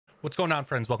What's going on,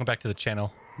 friends? Welcome back to the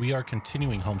channel. We are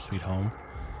continuing Home Sweet Home.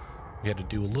 We had to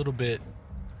do a little bit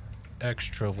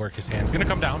extra work. His hand's gonna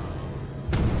come down.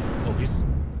 Oh, he's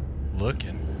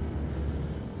looking.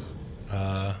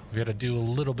 We had to do a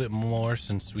little bit more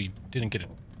since we didn't get a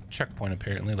checkpoint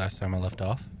apparently last time I left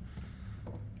off.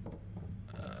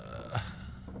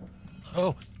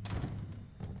 Oh,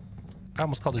 I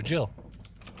almost called her Jill.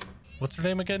 What's her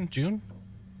name again? June?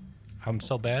 I'm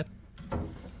so bad.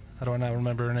 How do I not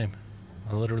remember her name?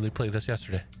 I literally played this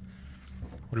yesterday.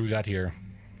 What do we got here?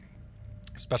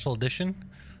 Special edition,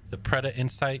 the Preda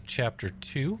Insight Chapter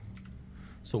 2.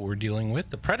 So what we're dealing with.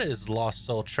 The Preda is a lost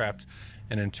soul trapped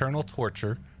in internal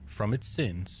torture from its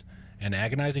sins, and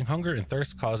agonizing hunger and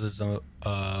thirst causes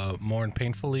mourn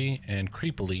painfully and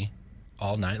creepily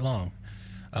all night long.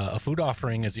 A food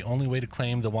offering is the only way to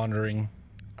calm the wandering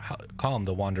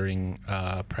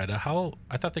Preda. How?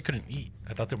 I thought they couldn't eat.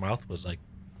 I thought their mouth was like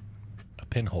a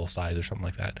pinhole size or something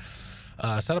like that.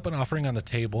 Set up an offering on the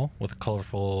table with a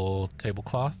colorful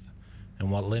tablecloth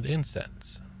and lit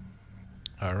incense.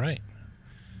 All right.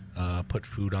 Put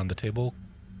food on the table.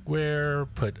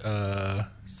 Put a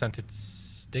scented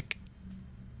stick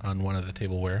on one of the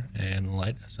tableware and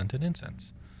light a scented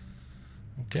incense.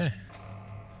 Okay.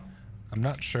 I'm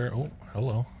not sure. Oh,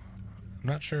 hello. I'm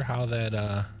not sure how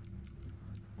that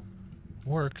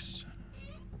works.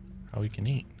 How we can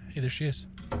eat. Hey, there she is.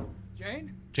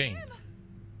 Jane? Jane.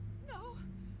 No,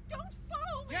 don't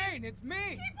follow me. Jane, it's me! Keep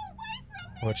away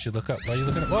from me. What'd she look up? Why are you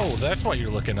looking up? Whoa, that's why you're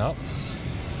looking up.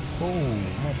 Oh,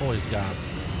 my boy's got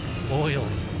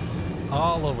oils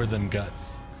all over them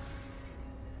guts.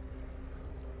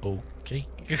 Okay.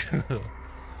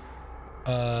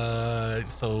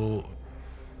 So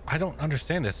I don't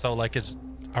understand this. So like,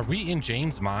 are we in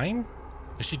Jane's mind?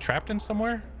 Is she trapped in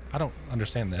somewhere? I don't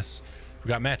understand this. We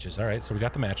got matches. All right, so we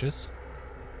got the matches.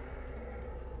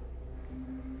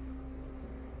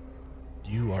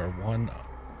 You are one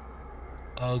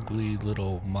ugly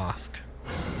little moth.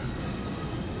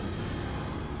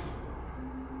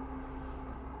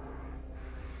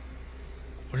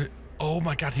 Oh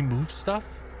my god, he moved stuff?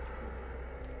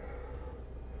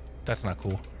 That's not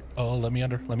cool. Oh, let me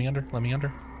under.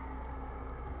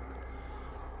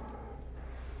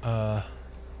 I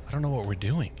don't know what we're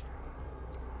doing.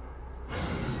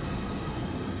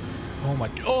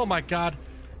 Oh my god.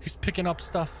 He's picking up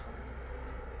stuff.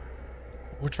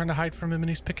 We're trying to hide from him and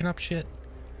he's picking up shit.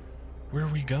 Where are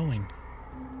we going?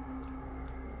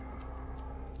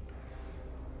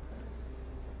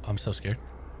 I'm so scared.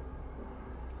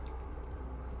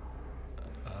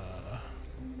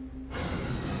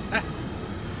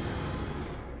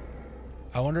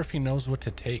 I wonder if he knows what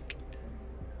to take.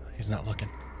 He's not looking.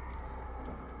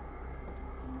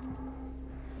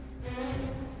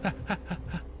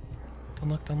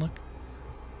 Don't look.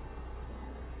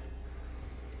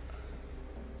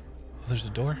 Oh, there's a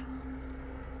door.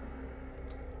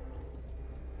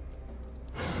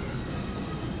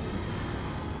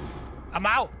 I'm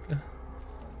out.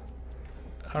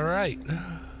 All right.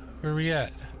 Where are we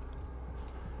at?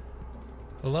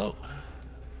 Hello?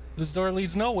 This door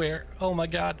leads nowhere. Oh my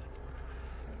god.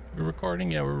 We're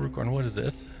recording? Yeah, we're recording. What is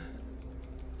this?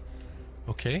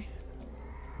 Okay.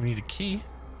 We need a key.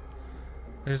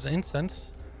 There's incense.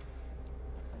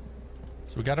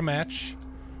 So we got a match.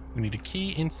 We need a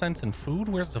key, incense, and food.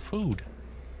 Where's the food?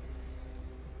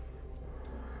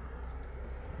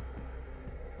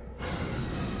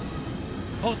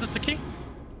 Oh, is this the key?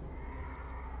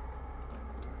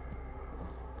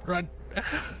 Run.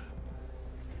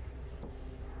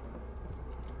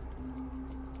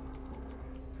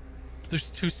 There's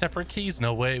two separate keys.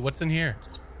 No way. What's in here?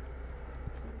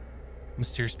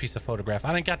 Mysterious piece of photograph.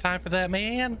 I ain't got time for that,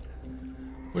 man.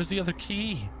 Where's the other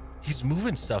key? He's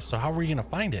moving stuff, so how are we gonna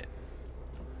find it?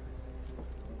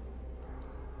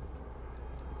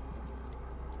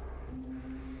 Oh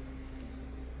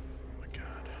my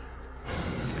god.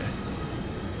 Okay.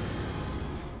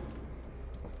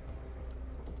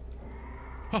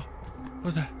 Oh,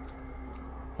 what's that?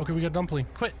 Okay, we got dumpling.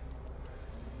 Quit.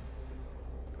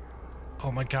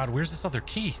 Oh my god, where's this other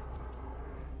key?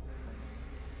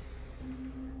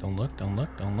 Don't look.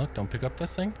 Don't pick up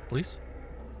this thing, please.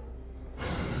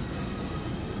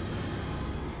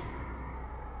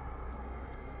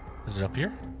 Is it up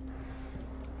here?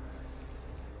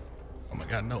 Oh my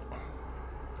god, no.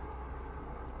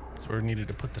 That's where we needed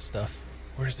to put the stuff.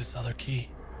 Where's this other key?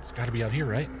 It's gotta be out here,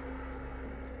 right?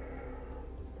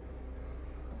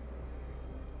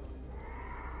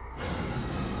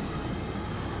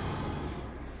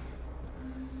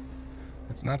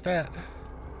 It's not that.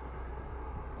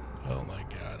 Oh my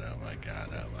god.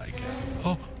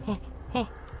 Oh,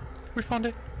 We found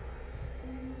it.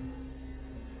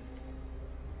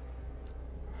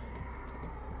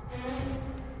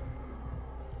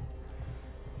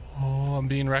 Oh, I'm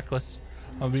being reckless.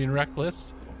 I'm being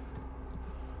reckless.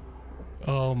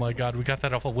 Oh my god, we got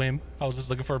that off a whim. I was just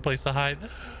looking for a place to hide.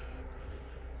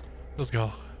 Let's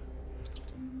go.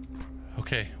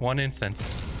 Okay, 1 incense.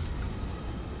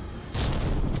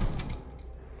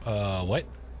 What?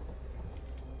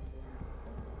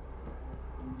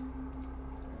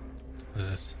 What is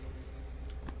this?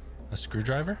 A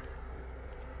screwdriver?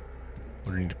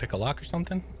 What, do we need to pick a lock or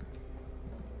something?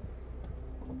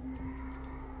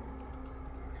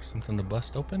 Something to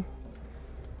bust open?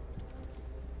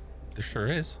 There sure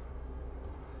is.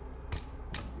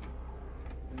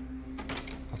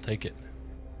 I'll take it.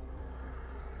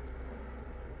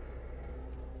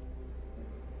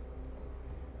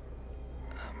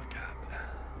 Oh my god.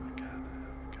 Oh my god.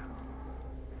 Oh my god.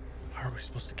 How are we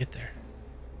supposed to get there?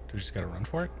 Do we just gotta run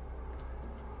for it?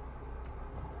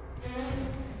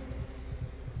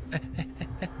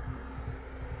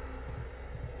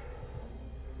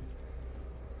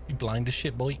 You blind as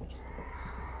shit, boy.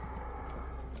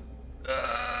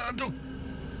 Don't.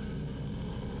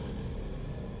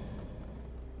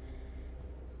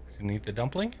 Does he need the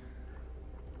dumpling?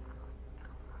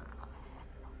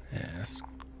 Yeah,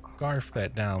 scarf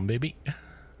that down, baby.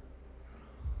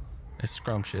 It's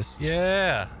scrumptious.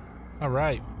 Yeah. All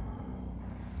right.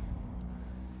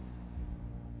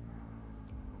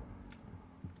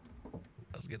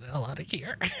 Let's get the hell out of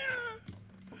here.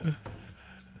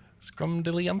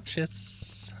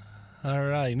 Scrumdiddlyumptious. All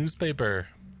right, newspaper.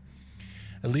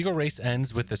 Illegal race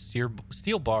ends with a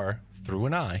steel bar through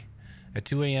an eye. At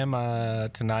 2 a.m.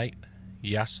 Tonight,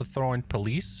 Yasothorne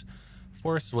police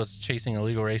force was chasing a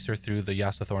illegal racer through the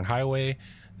Yasothorne highway.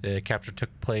 The capture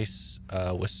took place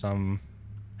with some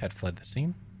had fled the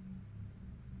scene.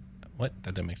 What?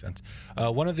 That didn't make sense.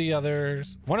 One of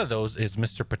those is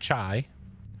Mr. Pachai,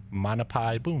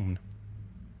 Manapai Boone,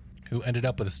 who ended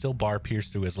up with a steel bar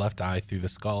pierced through his left eye through the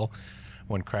skull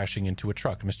when crashing into a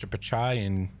truck. Mr. Pachai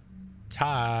and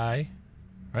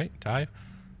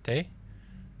Tay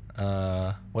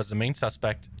was the main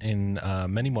suspect in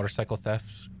many motorcycle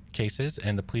theft cases,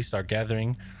 and the police are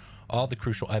gathering all the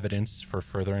crucial evidence for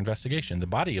further investigation. The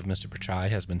body of Mr. Pachai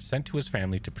has been sent to his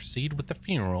family to proceed with the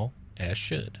funeral as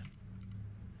should.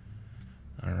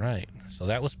 All right, so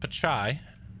that was Pachai.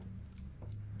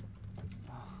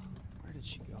 Where did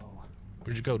she go?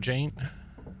 Where'd you go, Jane?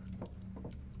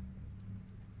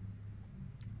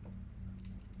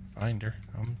 Find her.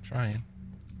 I'm trying.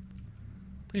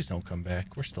 Please don't come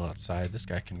back. We're still outside. This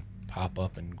guy can pop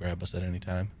up and grab us at any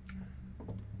time.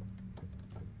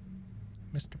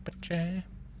 Mr. Pachai.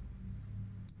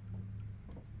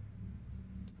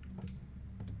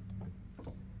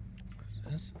 What's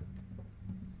this?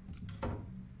 Can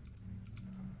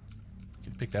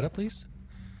you pick that up, please?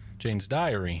 Jane's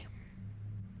diary.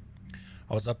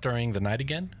 I was up during the night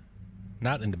again.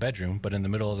 Not in the bedroom, but in the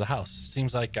middle of the house.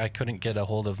 Seems like I couldn't get a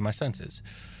hold of my senses.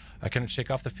 I couldn't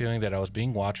shake off the feeling that I was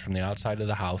being watched from the outside of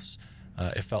the house.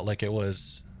 It felt like it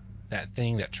was that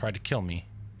thing that tried to kill me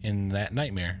in that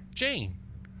nightmare. Jane!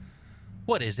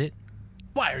 What is it?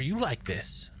 Why are you like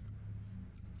this?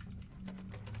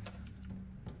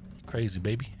 Crazy,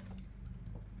 baby.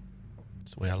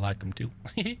 That's the way I like them, too.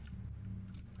 I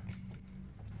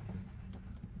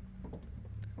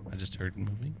just heard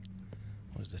moving.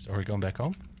 What is this? Are we going back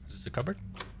home? Is this a cupboard?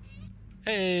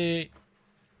 Hey!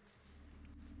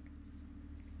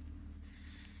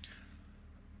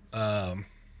 Home?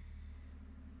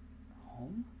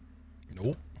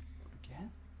 Nope.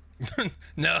 Again?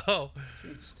 No.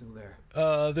 Jake's still there.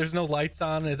 There's no lights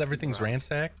on. Everything's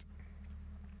ransacked.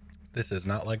 This is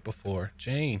not like before.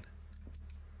 Jane.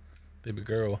 Baby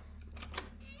girl.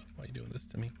 Why are you doing this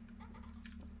to me?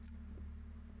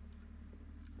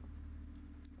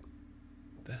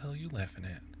 The hell are you laughing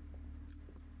at?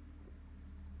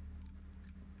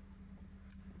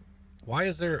 Why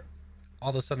is there all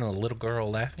of a sudden a little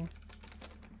girl laughing?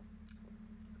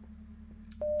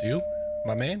 Dude?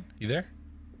 My man? You there?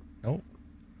 Nope.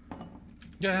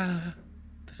 Yeah.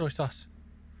 That's soy sauce.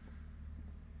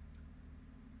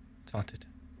 It's haunted.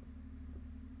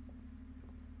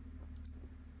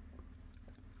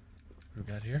 What do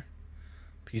we got here?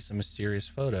 Piece of mysterious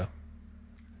photo.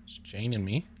 It's Jane and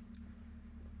me.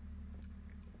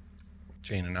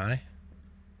 Jane and I.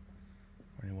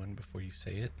 41 before you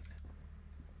say it.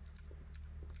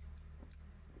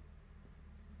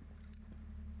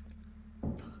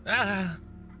 Ah!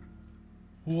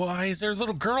 Why is there a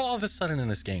little girl all of a sudden in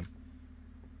this game?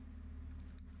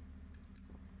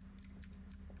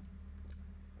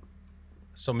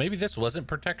 So maybe this wasn't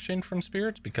protection from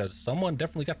spirits because someone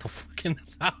definitely got the fuck in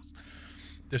this house.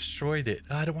 Destroyed it.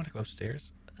 I don't want to go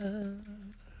upstairs.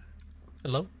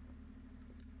 Hello?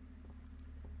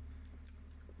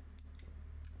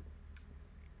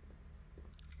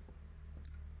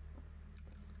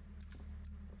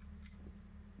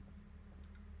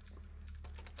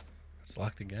 It's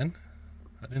locked again.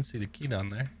 I didn't see the key down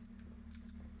there.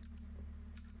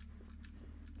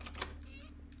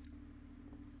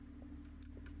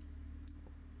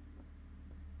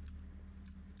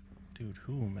 Dude,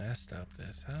 who messed up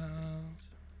this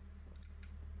house?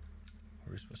 What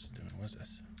are we supposed to do? What's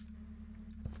this?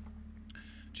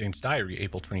 Jane's Diary,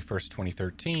 April 21st,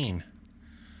 2013.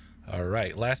 All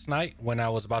right. Last night, when I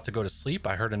was about to go to sleep,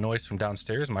 I heard a noise from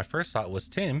downstairs. My first thought was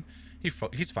Tim.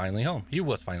 He's finally home. He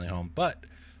was finally home, but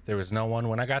there was no one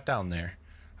when I got down there.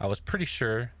 I was pretty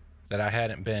sure that I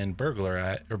hadn't been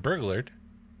burglared,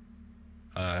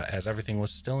 as everything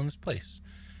was still in its place.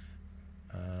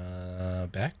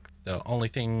 Back. The only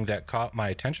thing that caught my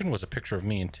attention was a picture of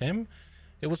me and Tim.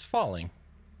 It was falling.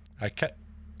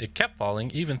 It kept falling,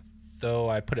 even though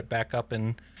I put it back up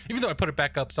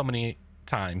so many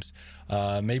times.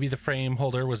 Maybe the frame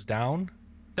holder was down.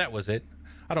 That was it.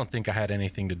 I don't think I had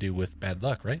anything to do with bad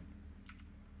luck, right?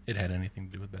 It had anything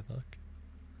to do with bad luck.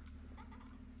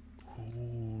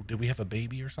 Ooh, did we have a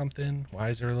baby or something? Why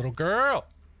is there a little girl?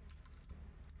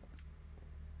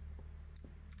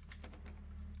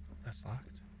 That's locked.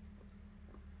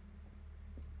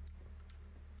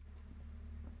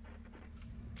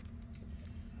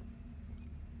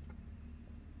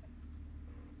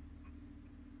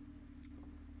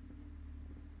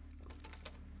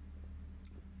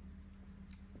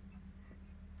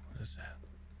 What is that?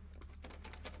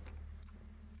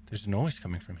 There's a noise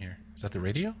coming from here. Is that the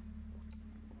radio?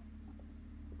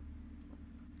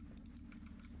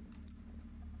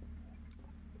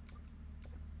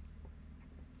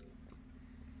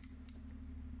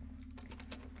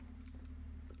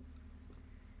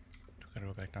 Do I gotta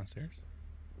go back downstairs?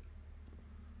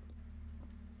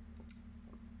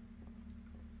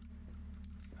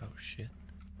 Oh shit.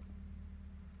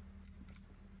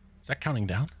 Is that counting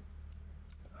down?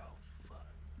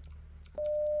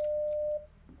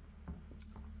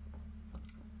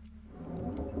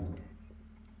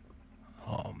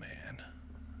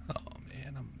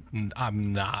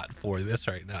 I'm not for this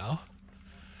right now.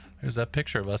 There's that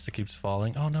picture of us that keeps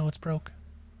falling. Oh no, it's broke.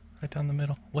 Right down the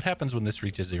middle. What happens when this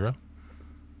reaches 0?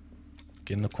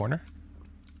 Get in the corner.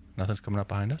 Nothing's coming up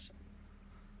behind us.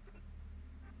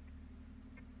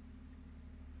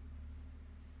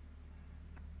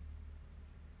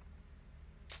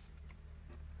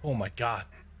 Oh my god.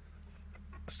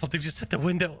 Something just hit the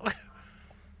window.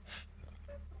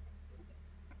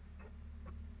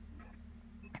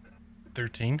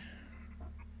 13.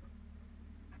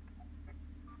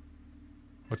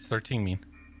 What's 13 mean?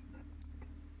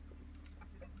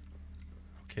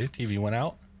 Okay, TV went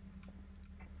out.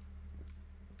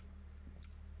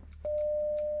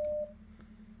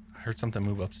 I heard something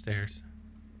move upstairs.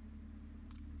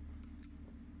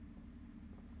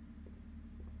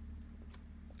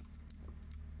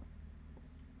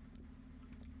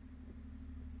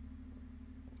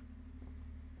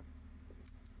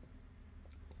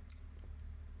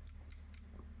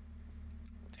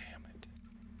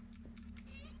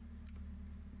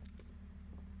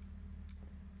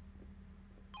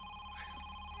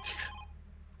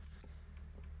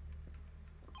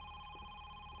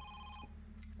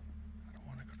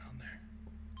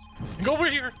 Go over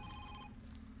here.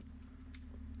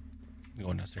 I'm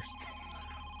going downstairs.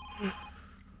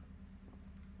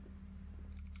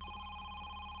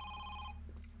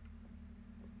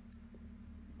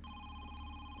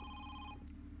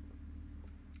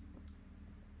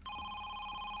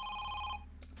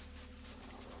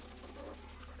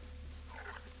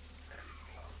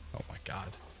 Oh my god.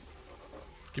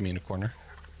 Get me in a corner.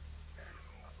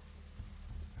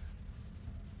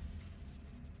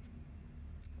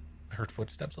 I heard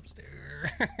footsteps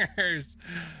upstairs.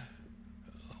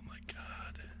 Oh my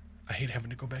god. I hate having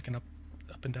to go back and up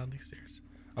and down these stairs.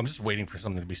 I'm just waiting for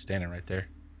something to be standing right there.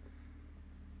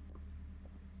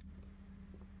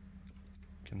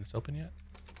 Can this open yet?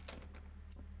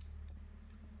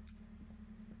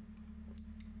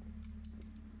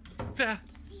 Ah.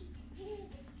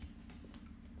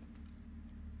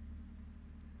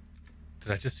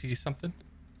 Did I just see something?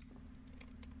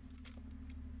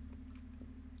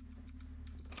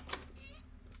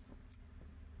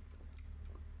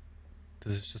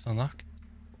 Did this just unlock?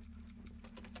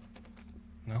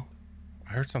 No?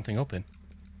 I heard something open.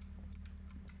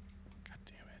 God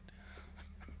damn it.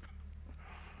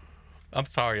 I'm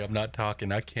sorry, I'm not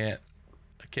talking. I can't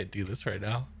do this right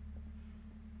now.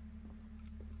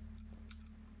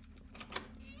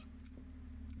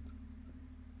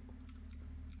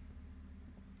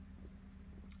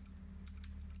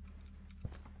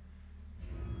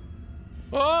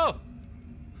 Oh!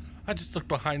 I just looked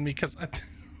behind me because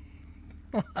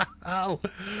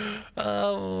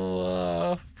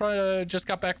just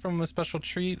got back from a special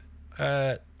treat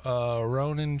at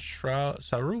Ronin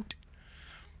Sarut.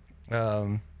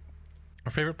 Our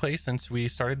favorite place since we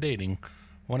started dating.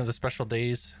 One of the special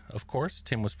days, of course,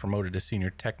 Tim was promoted to senior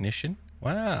technician.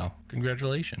 Wow,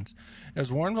 congratulations. It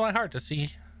was warmed my heart to see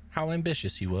how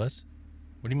ambitious he was.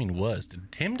 What do you mean was?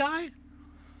 Did Tim die?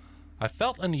 I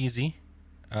felt uneasy,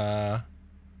 though,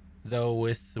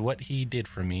 with what he did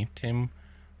for me. Tim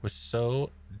was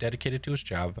so dedicated to his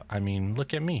job. I mean,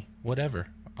 look at me. Whatever.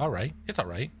 All right. It's all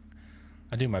right.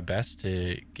 I do my best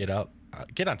to get on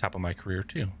top of my career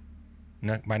too.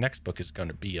 My next book is going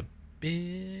to be a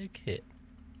big hit.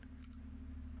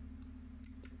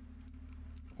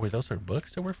 Were those our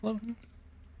books that were floating?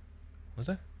 Was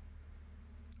that?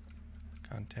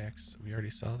 Contacts. We already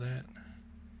saw that.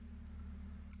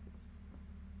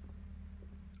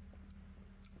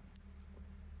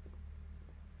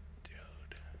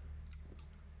 Dude.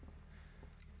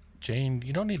 Jane,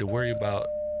 you don't need to worry about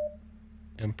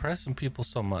impressing people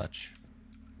so much.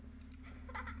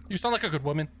 You sound like a good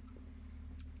woman.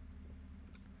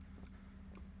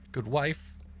 Good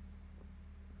wife.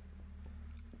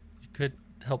 You could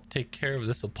help take care of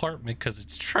this apartment because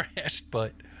it's trashed,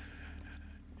 but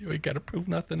you ain't got to prove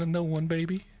nothing to no one,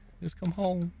 baby. Just come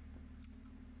home.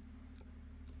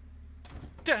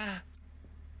 Duh.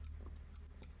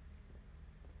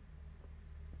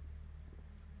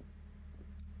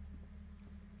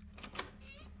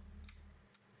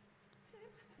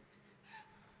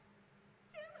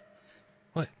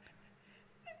 What?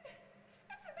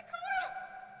 It's in the corner.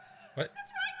 What?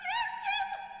 It's right there,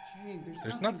 Tim. Jane,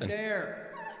 There's nothing nothing. there.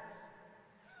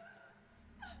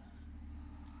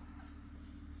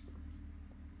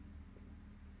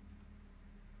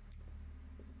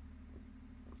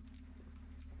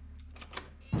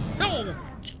 No!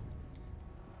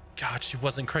 God, she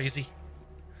wasn't crazy.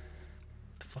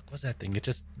 The fuck was that thing? It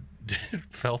just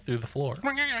fell through the floor.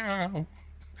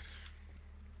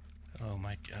 Oh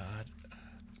my God.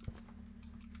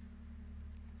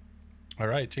 All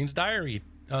right, Jane's diary,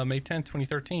 May 10th,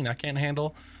 2013. I can't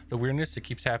handle the weirdness that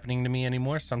keeps happening to me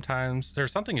anymore. Sometimes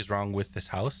something is wrong with this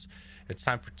house. It's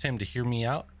time for Tim to hear me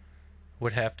out.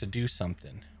 Would have to do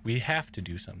something. We have to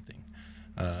do something.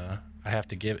 I have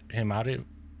to get him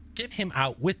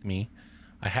out with me.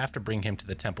 I have to bring him to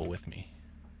the temple with me.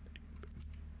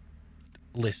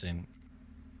 Listen,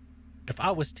 if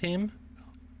I was Tim,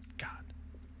 God,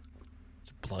 it's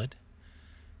blood.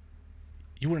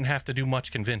 You wouldn't have to do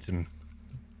much convincing.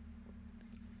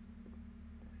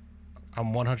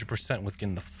 I'm 100% with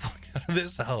getting the fuck out of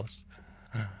this house.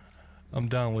 I'm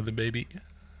down with it, baby.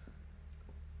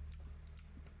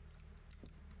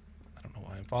 I don't know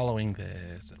why I'm following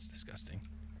this. That's disgusting.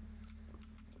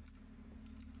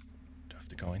 Do I have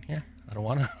to go in here? I don't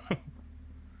want to. I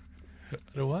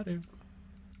don't want to.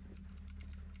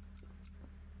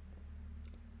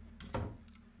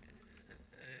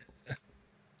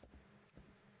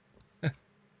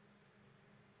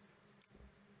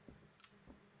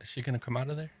 Is she gonna come out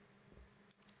of there?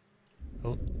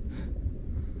 Oh.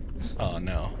 Oh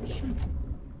no.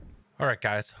 All right,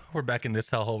 guys, we're back in this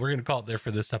hellhole. We're gonna call it there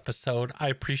for this episode. I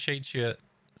appreciate you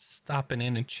stopping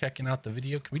in and checking out the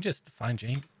video. Can we just find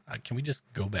Jane? Can we just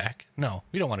go back? No,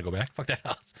 we don't want to go back. Fuck that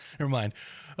house. Never mind.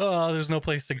 Oh, there's no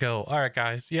place to go. All right,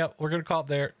 guys. Yep, we're gonna call it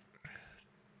there.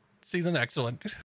 See you in the next one.